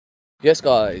Yes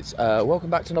guys, welcome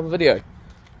back to another video.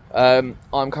 I'm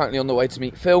currently on the way to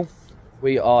meet Phil.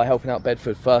 We are helping out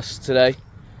Bedford first today.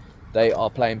 They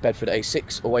are playing Bedford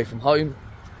A6 away from home.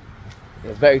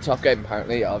 A very tough game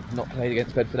apparently. I've not played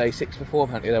against Bedford A6 before.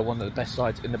 Apparently they're one of the best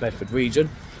sides in the Bedford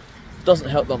region. Doesn't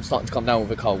help that I'm starting to come down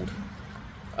with a cold.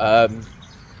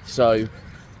 So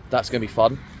that's going to be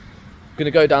fun. I'm going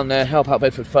to go down there, help out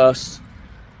Bedford first,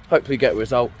 hopefully get a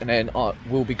result, and then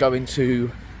I'll be going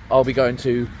to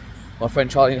my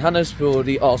friend Charlie and Hannah's for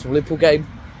the Arsenal-Liverpool game.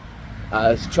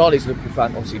 As Charlie's a Liverpool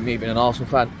fan, obviously me being an Arsenal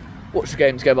fan, watch the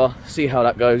game together, see how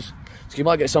that goes. So you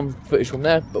might get some footage from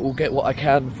there, but we'll get what I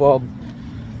can from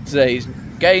today's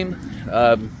game,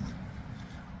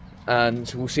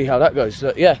 and we'll see how that goes.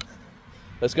 So yeah,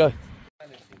 let's go.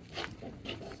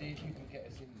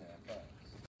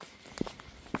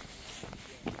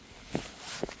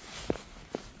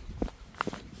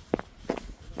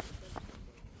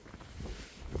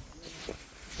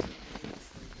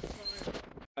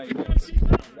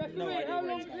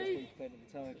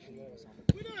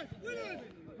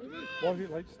 Why was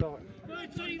it late starting?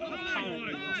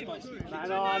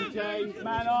 Man on, James,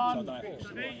 man on!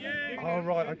 Oh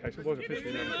right, okay, so it was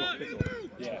officially then got kicked off.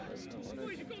 Yeah.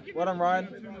 Well done, Ryan.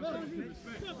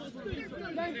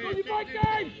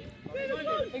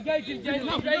 Engage him, James,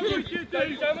 engage him.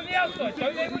 Don't show him on the outside,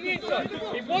 don't let him on the inside.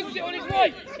 He wants it on his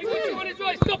right, he wants it on his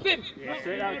right, stop him! Yeah,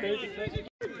 straight out, dude.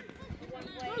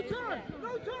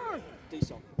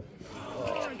 Decent.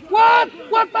 One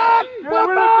back!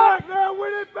 One back! Now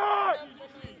win it back!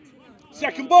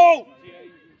 Second ball!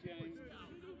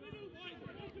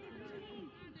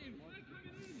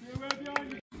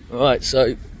 Alright,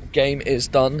 so game is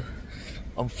done.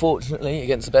 Unfortunately,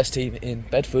 against the best team in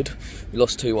Bedford, we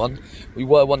lost 2-1. We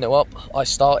were 1-0 up. I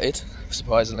started,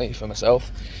 surprisingly for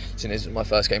myself, since this was my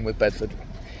first game with Bedford.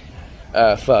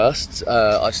 I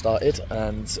started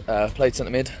and played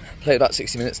centre mid. Played about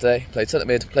 60 minutes today. Played centre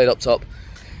mid, played up top.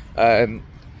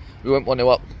 We went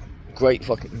 1-0 up. Great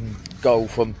fucking goal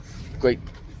from great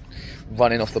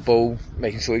running off the ball,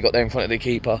 making sure he got there in front of the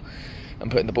keeper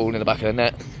and putting the ball in the back of the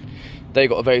net. They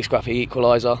got a very scrappy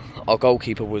equaliser. Our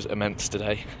goalkeeper was immense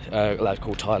today, a lad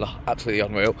called Tyler, absolutely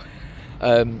unreal.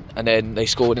 And then they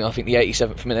scored in, I think, the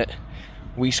 87th minute.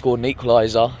 We scored an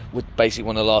equaliser with basically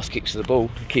one of the last kicks of the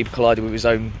ball. The keeper collided with his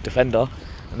own defender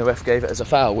and the ref gave it as a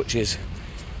foul, which is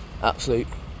absolute,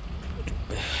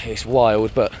 it's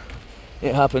wild, but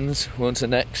it happens. We're on to the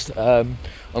next. I'm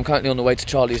currently on the way to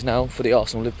Charlie's now for the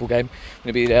Arsenal-Liverpool game. I'm going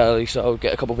to be there early, so I'll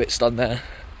get a couple of bits done there.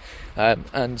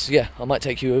 And yeah, I might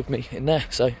take you with me in there,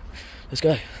 so let's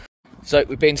go. So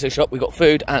we've been to the shop, we've got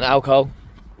food and alcohol.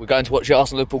 We're going to watch the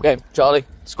Arsenal-Liverpool game. Charlie,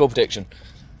 score prediction.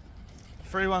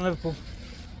 3-1 Liverpool.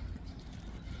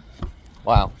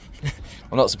 Wow,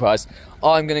 I'm not surprised.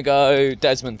 I'm going to go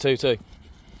Desmond 2-2.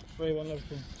 3-1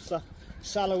 Liverpool.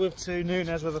 Salah with 2,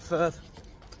 Nunes with a third.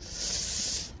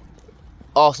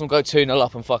 Arsenal go 2-0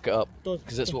 up and fuck it up,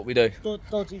 because that's what we do.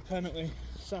 Dodgy penalty.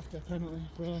 Saka penalty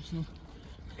for Arsenal.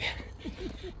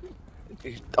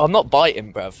 I'm not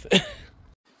biting, bruv.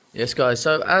 Yes, guys,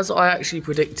 so as I actually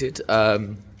predicted,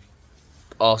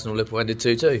 Arsenal-Liverpool ended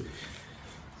 2-2.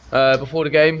 Before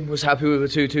the game, was happy with a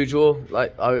 2-2 draw.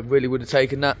 Like, I really would have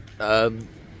taken that.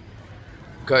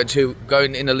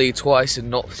 Going in the lead twice and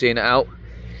not seeing it out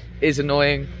is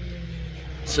annoying.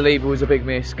 Saliba was a big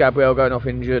miss. Gabriel going off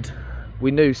injured. We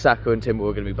knew Saka and Timber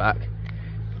were going to be back.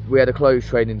 We had a closed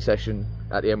training session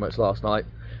at the Emirates last night,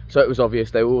 so it was obvious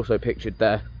they were also pictured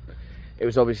there. It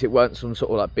was obvious it weren't some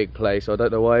sort of like big play, so I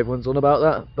don't know why everyone's on about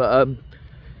that. But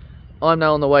I'm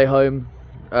now on the way home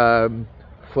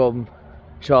from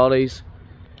Charlie's.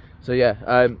 So yeah,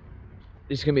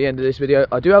 this is going to be the end of this video.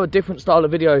 I do have a different style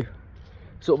of video,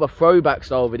 sort of a throwback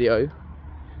style video,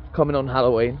 coming on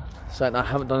Halloween, something I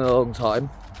haven't done in a long time.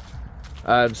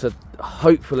 So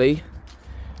hopefully,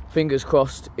 fingers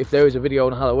crossed, if there is a video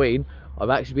on Halloween, I've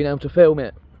actually been able to film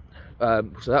it.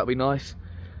 So that'll be nice.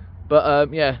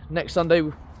 But yeah, next Sunday,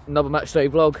 another match day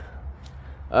vlog.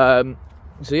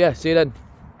 So yeah, see you then.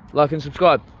 Like and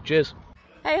subscribe. Cheers.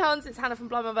 Hey Hans, it's Hannah from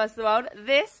Blind vs the World.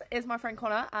 This is my friend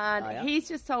Connor, and he's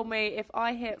just told me if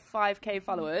I hit 5k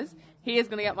followers, he is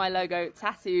going to get my logo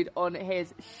tattooed on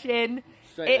his shin.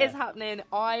 It is happening.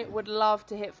 I would love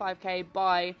to hit 5k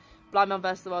by Blind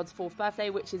vs the World's 4th birthday,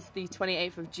 which is the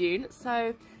 28th of June.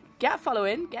 So get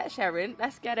following, get sharing,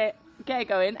 let's get it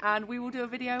going, and we will do a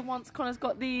video once Connor's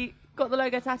got the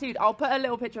logo tattooed. I'll put a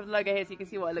little picture of the logo here so you can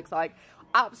see what it looks like.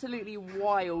 Absolutely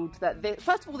wild that this,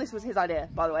 first of all, this was his idea,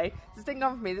 by the way. This didn't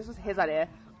come from me, this was his idea.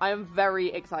 I am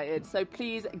very excited. So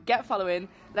please get following.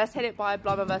 Let's hit it by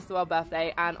Blind vs the World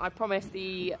birthday. And I promise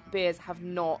the beers have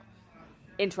not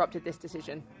interrupted this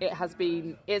decision.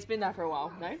 It's been there for a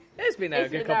while, no? It's been there a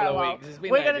good couple of weeks. It's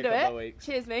been We're there a going to good do couple of it. weeks.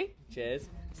 Cheers, me. Cheers.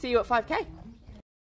 See you at 5K.